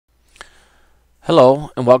Hello,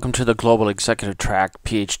 and welcome to the Global Executive Track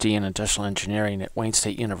Ph.D. in Industrial Engineering at Wayne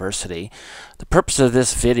State University. The purpose of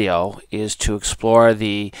this video is to explore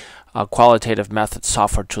the qualitative method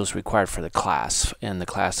software tools required for the class, and the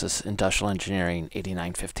class is Industrial Engineering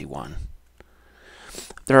 8951.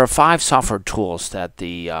 There are 5 software tools that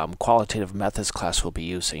the qualitative methods class will be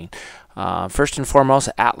using. First and foremost,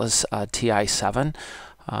 Atlas.ti 7.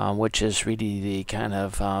 Which is really the kind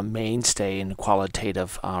of mainstay in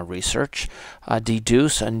qualitative research.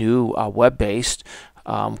 Dedoose, a new web-based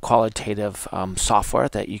qualitative software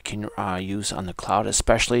that you can use on the cloud,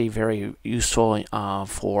 especially very useful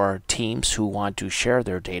for teams who want to share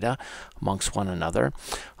their data amongst one another.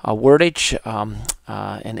 WORDij,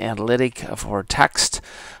 an analytic for text,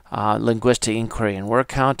 linguistic inquiry and word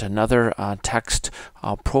count, another text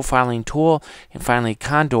profiling tool, and finally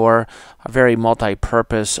Condor, a very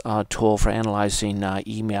multi-purpose tool for analyzing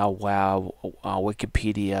email, web,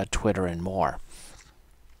 Wikipedia, Twitter, and more.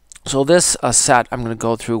 So this set, I'm going to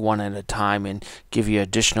go through one at a time and give you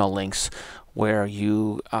additional links where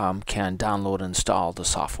you can download and install the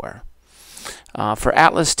software. For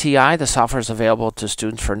Atlas.ti, the software is available to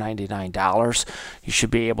students for $99. You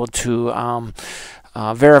should be able to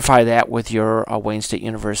verify that with your Wayne State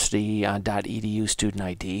University .edu student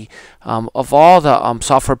ID. Of all the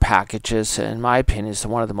software packages, in my opinion, it's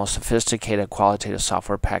one of the most sophisticated qualitative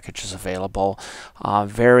software packages available.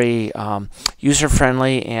 Very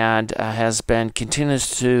user-friendly and continues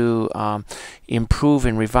to improve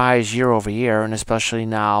and revise year over year, and especially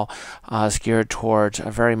now is geared towards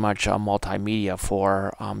very much multimedia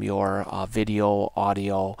for your video,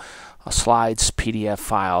 audio, slides, PDF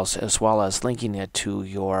files, as well as linking it to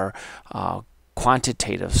your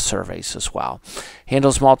quantitative surveys as well.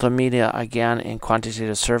 Handles multimedia again in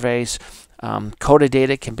quantitative surveys. Coded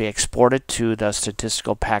data can be exported to the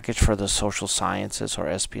statistical package for the social sciences or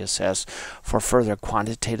SPSS for further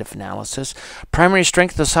quantitative analysis. Primary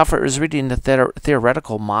strength of the software is really in the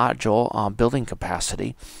theoretical module building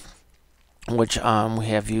capacity, which we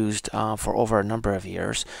have used for over a number of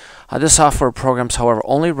years. This software programs, however,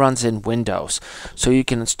 only runs in Windows. So you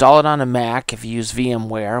can install it on a Mac if you use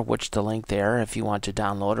VMware, which the link there if you want to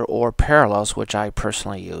download it, or Parallels, which I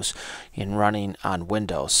personally use in running on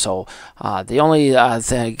Windows. So the only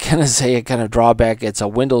thing I kind of drawback, it's a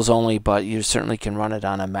Windows only, but you certainly can run it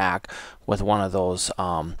on a Mac with one of those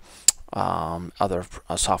other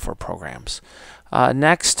software programs.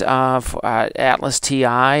 Next, for Atlas.ti,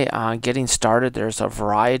 getting started, there's a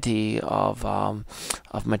variety of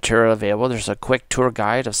material available. There's a quick tour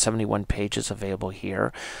guide of 71 pages available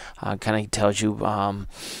here. Kind of tells you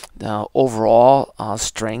the overall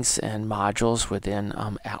strengths and modules within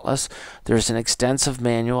Atlas. There's an extensive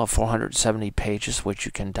manual of 470 pages, which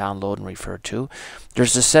you can download and refer to.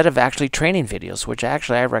 There's a set of actually training videos, which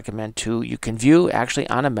actually I recommend too. You can view actually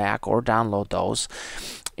on a Mac or download those.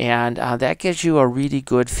 And that gives you a really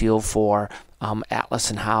good feel for Atlas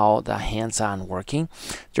and how the hands-on working.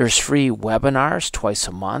 There's free webinars twice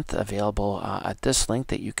a month available at this link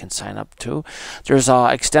that you can sign up to. There's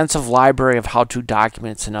an extensive library of how-to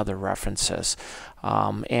documents and other references.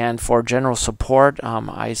 And for general support,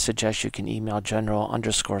 I suggest you can email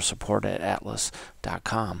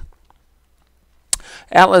general_support@atlas.com.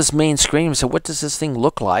 Atlas main screen. So what does this thing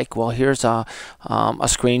look like? Well, here's a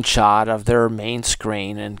screenshot of their main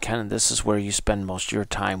screen, and kind of this is where you spend most of your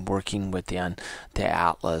time working within the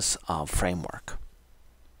Atlas framework.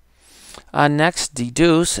 Next,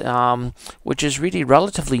 Dedoose, which is really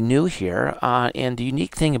relatively new here, and the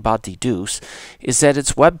unique thing about Dedoose is that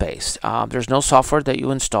it's web-based. There's no software that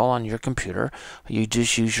you install on your computer. You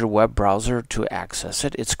just use your web browser to access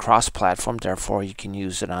it. It's cross-platform, therefore you can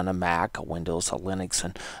use it on a Mac, a Windows, a Linux,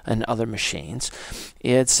 and other machines.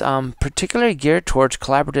 It's particularly geared towards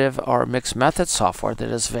collaborative or mixed method software that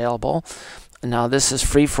is available. Now this is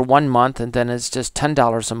free for 1 month, and then it's just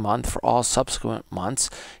 $10 a month for all subsequent months,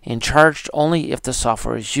 and charged only if the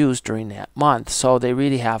software is used during that month. So they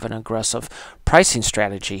really have an aggressive pricing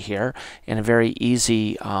strategy here, and a very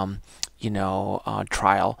easy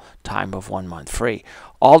trial time of 1 month free.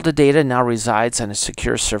 All the data now resides on a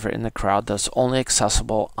secure server in the cloud that's only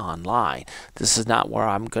accessible online. This is not where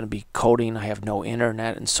I'm going to be coding. I have no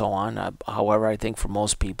internet and so on. However, I think for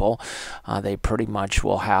most people, they pretty much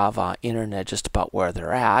will have internet just about where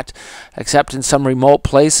they're at, except in some remote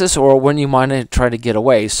places or when you might try to get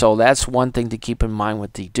away. So that's one thing to keep in mind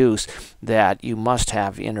with Dedoose, that you must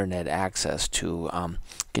have internet access to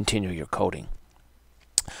continue your coding.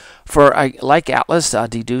 Like Atlas,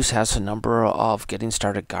 Dedoose has a number of getting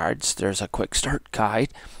started guides. There's a quick start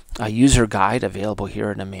guide, a user guide available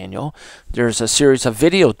here in the manual. There's a series of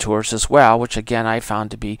video tours as well, which again I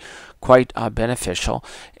found to be quite beneficial,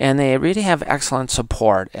 and they really have excellent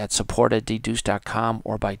support at support@dedoose.com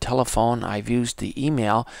or by telephone. I've used the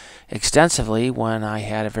email extensively when I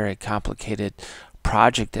had a very complicated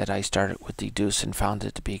project that I started with Dedoose and found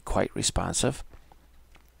it to be quite responsive.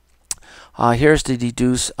 Here's the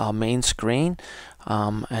Dedoose main screen.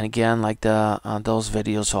 And again, like those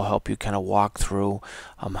videos will help you kind of walk through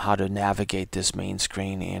how to navigate this main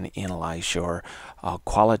screen and analyze your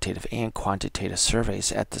qualitative and quantitative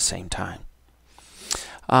surveys at the same time.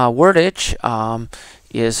 WORDij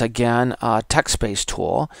is again a text-based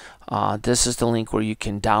tool. This is the link where you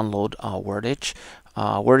can download WORDij.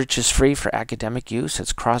 WORDij is free for academic use.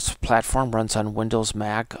 It's cross-platform, runs on Windows,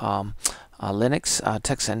 Mac, Linux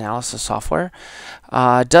text analysis software.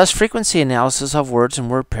 Does frequency analysis of words and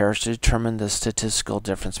word pairs to determine the statistical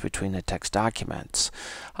difference between the text documents,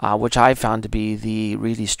 which I found to be the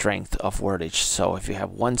really strength of WORDij. So if you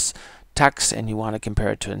have one text and you want to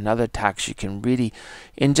compare it to another text, you can really,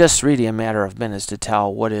 in just really a matter of minutes, to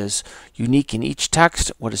tell what is unique in each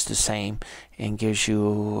text, what is the same, and gives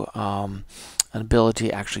you an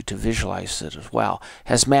ability actually to visualize it as well.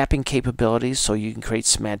 Has mapping capabilities, so you can create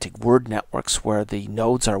semantic word networks where the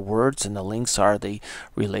nodes are words and the links are the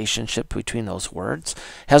relationship between those words.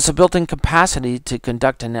 Has a built-in capacity to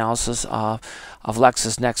conduct analysis of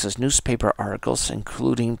LexisNexis newspaper articles,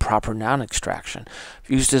 including proper noun extraction. I've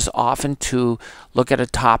used this often to look at a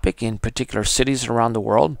topic in particular cities around the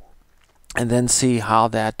world and then see how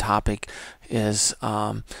that topic is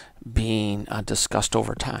being discussed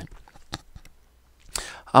over time.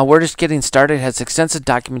 We're just getting started. It has extensive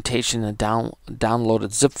documentation and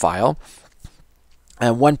downloaded zip file.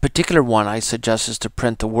 And one particular one I suggest is to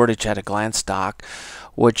print the WORDij at a glance doc,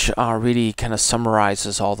 which really kind of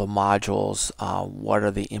summarizes all the modules, what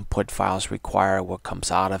are the input files required, what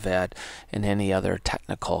comes out of it, and any other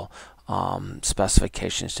technical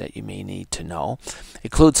specifications that you may need to know.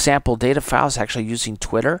 Includes sample data files, actually using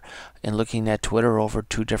Twitter and looking at Twitter over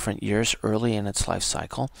 2 different years early in its life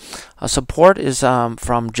cycle. Support is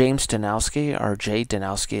from James Danowski or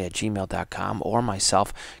jdanowski@gmail.com or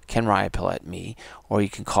myself, kenriopelle@me, or you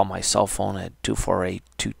can call my cell phone at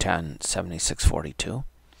 248-210-7642.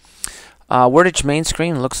 WORDij main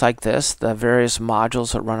screen looks like this. The various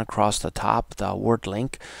modules that run across the top, the word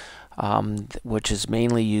link, which is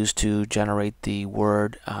mainly used to generate the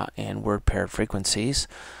word and word pair frequencies.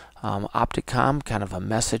 Opticom, kind of a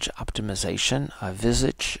message optimization.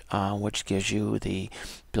 Visage, which gives you the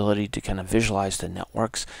ability to kind of visualize the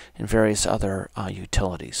networks, and various other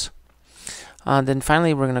utilities. Then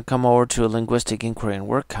finally, we're going to come over to a linguistic inquiry and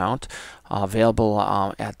word count, available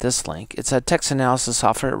at this link. It's a text analysis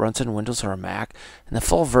software that runs in Windows or a Mac, and the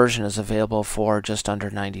full version is available for just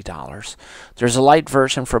under $90. There's a light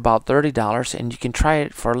version for about $30, and you can try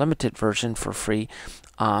it for a limited version for free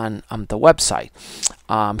on the website.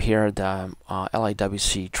 Here, the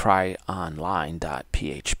LIWC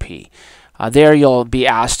tryonline.php. There you'll be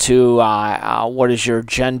asked to what is your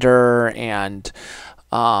gender and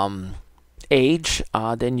age.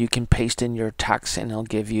 Then you can paste in your text and it'll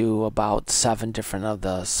give you about 7 different of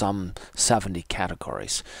the some 70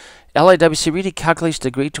 categories. LIWC really calculates the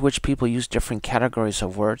degree to which people use different categories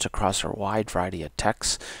of words across a wide variety of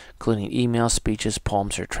texts, including emails, speeches,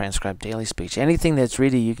 poems, or transcribed daily speech. Anything that's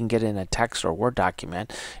really you can get in a text or Word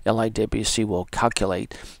document, LIWC will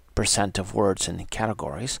calculate % of words in the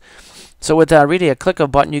categories. So with really a click of a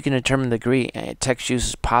button, you can determine the degree text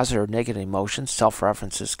uses positive or negative emotions,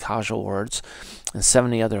 self-references, causal words, and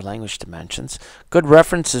 70 other language dimensions. Good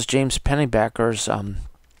reference is James Pennebaker's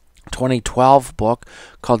 2012 book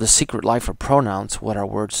called The Secret Life of Pronouns, What Our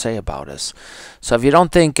Words Say About Us. So if you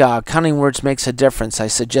don't think counting words makes a difference, I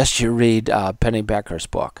suggest you read Pennebaker's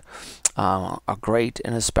book. Great,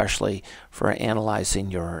 and especially for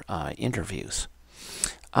analyzing your interviews.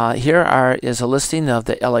 Here is a listing of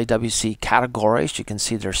the LIWC categories. You can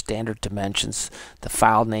see their standard dimensions, the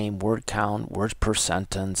file name, word count, words per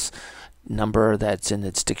sentence, number that's in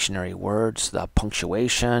its dictionary words, the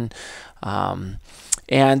punctuation, and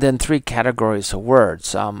then 3 categories of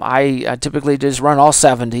words. I typically just run all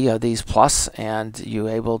 70 of these plus, and you're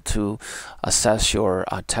able to assess your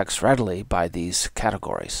text readily by these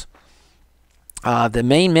categories. The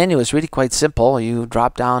main menu is really quite simple. You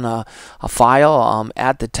drop down a file,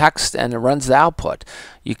 add the text, and it runs the output.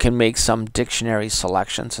 You can make some dictionary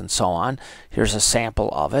selections and so on. Here's a sample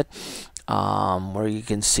of it, where you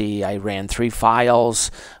can see I ran 3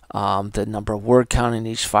 files, the number of word count in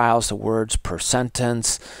each file, the words per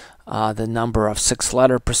sentence, the number of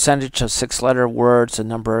percentage of 6-letter words, the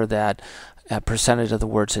number that percentage of the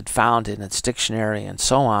words it found in its dictionary, and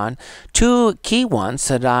so on. Two key ones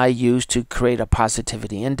that I use to create a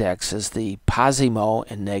positivity index is the posimo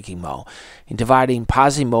and negimo. In dividing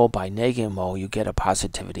posimo by negimo, you get a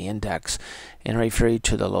positivity index. And refer you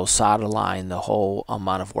to the Losada line, the whole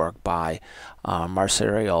amount of work by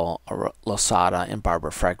Marcelo Losada and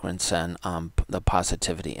Barbara Fredrickson, the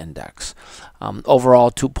positivity index.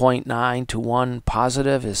 Overall, 2.9 to 1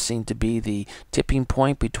 positive is seen to be the tipping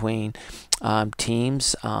point between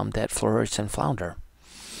teams that flourish and flounder.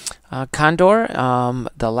 Condor,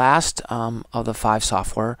 the last of the 5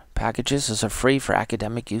 software packages, is a free for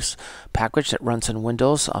academic use package that runs on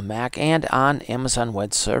Windows, on Mac, and on Amazon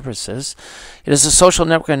Web Services. It is a social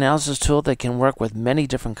network analysis tool that can work with many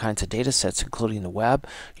different kinds of data sets, including the web,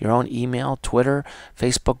 your own email, Twitter,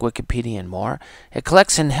 Facebook, Wikipedia, and more. It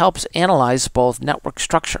collects and helps analyze both network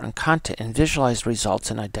structure and content and visualize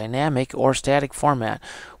results in a dynamic or static format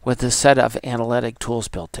with a set of analytic tools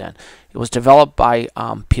built in. It was developed by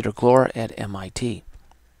Peter Glor at MIT.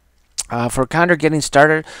 For Condor getting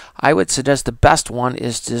started, I would suggest the best one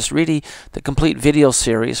is just really the complete video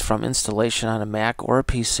series from installation on a Mac or a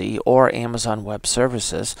PC or Amazon Web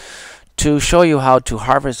Services to show you how to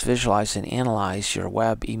harvest, visualize, and analyze your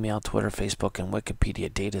web, email, Twitter, Facebook, and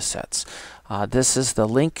Wikipedia data sets. This is the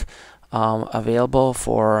link available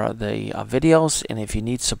for the videos, and if you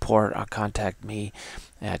need support, contact me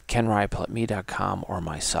at kenriopelle@me.com or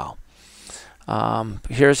my cell.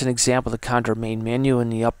 Here's an example of the Condor main menu in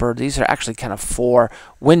the upper. These are actually kind of 4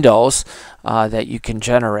 windows that you can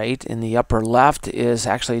generate. In the upper left is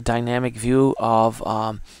actually a dynamic view of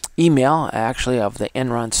email, actually of the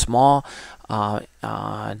nrun small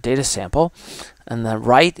data sample. And the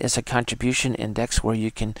right is a contribution index where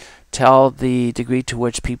you can tell the degree to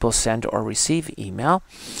which people send or receive email.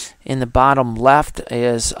 In the bottom left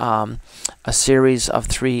is a series of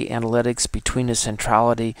 3 analytics between the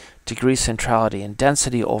centrality, degree centrality, and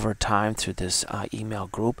density over time through this email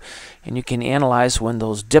group. And you can analyze when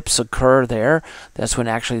those dips occur there. That's when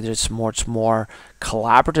actually there's much more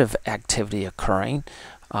collaborative activity occurring.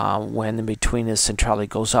 When the between the centrality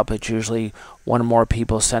goes up, it's usually one or more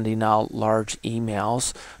people sending out large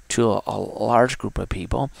emails to a large group of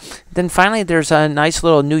people. Then finally, there's a nice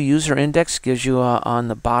little new user index, gives you on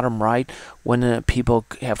the bottom right when people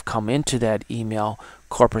have come into that email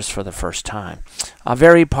corpus for the first time.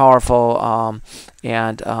 Very powerful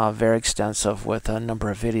and very extensive, with a number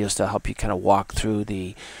of videos to help you kind of walk through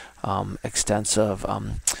the extensive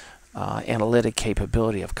analytic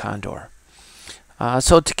capability of Condor.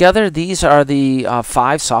 So together, these are the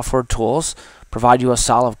 5 software tools, provide you a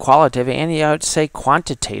solid qualitative and, I would say,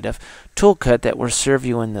 quantitative toolkit that will serve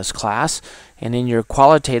you in this class and in your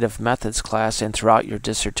qualitative methods class and throughout your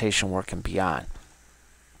dissertation work and beyond.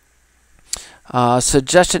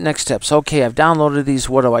 Suggested next steps. Okay, I've downloaded these.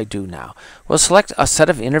 What do I do now? Well, select a set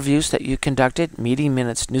of interviews that you conducted, meeting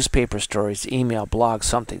minutes, newspaper stories, email, blog,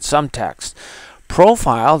 something, some text.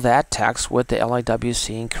 Profile that text with the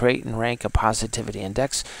LIWC and create and rank a positivity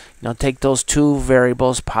index. Take those 2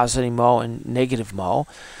 variables, positive mo and negative mo,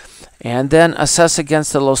 and then assess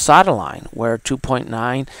against the Losada line, where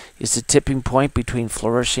 2.9 is the tipping point between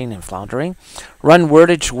flourishing and floundering. Run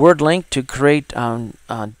WORDij word link to create .word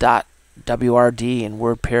and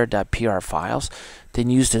wordpair.pr files. Then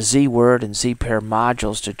use the zword and zpair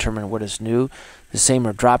modules to determine what is new. The same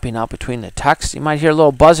are dropping out between the text. You might hear a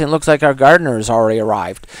little buzzing. It looks like our gardener has already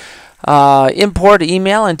arrived. Import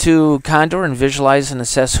email into Condor and visualize and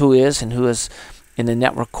assess who is in the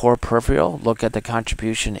network core peripheral. Look at the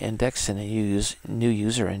contribution index and the new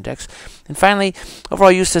user index. And finally,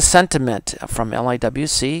 overall use the sentiment from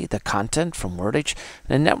LIWC, the content from WORDij,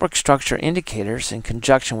 and the network structure indicators in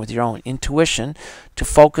conjunction with your own intuition to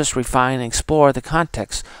focus, refine, and explore the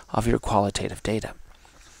context of your qualitative data.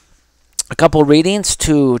 A couple readings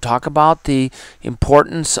to talk about the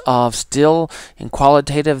importance of still in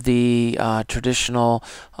qualitative the traditional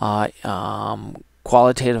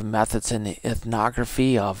qualitative methods in the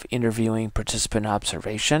ethnography of interviewing, participant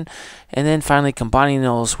observation, and then finally combining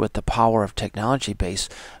those with the power of technology-based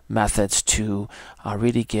methods to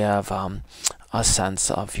really give a sense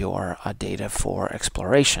of your data for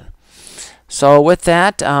exploration. So with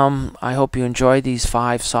that, I hope you enjoy these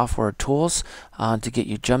 5 software tools to get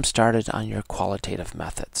you jump started on your qualitative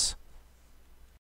methods.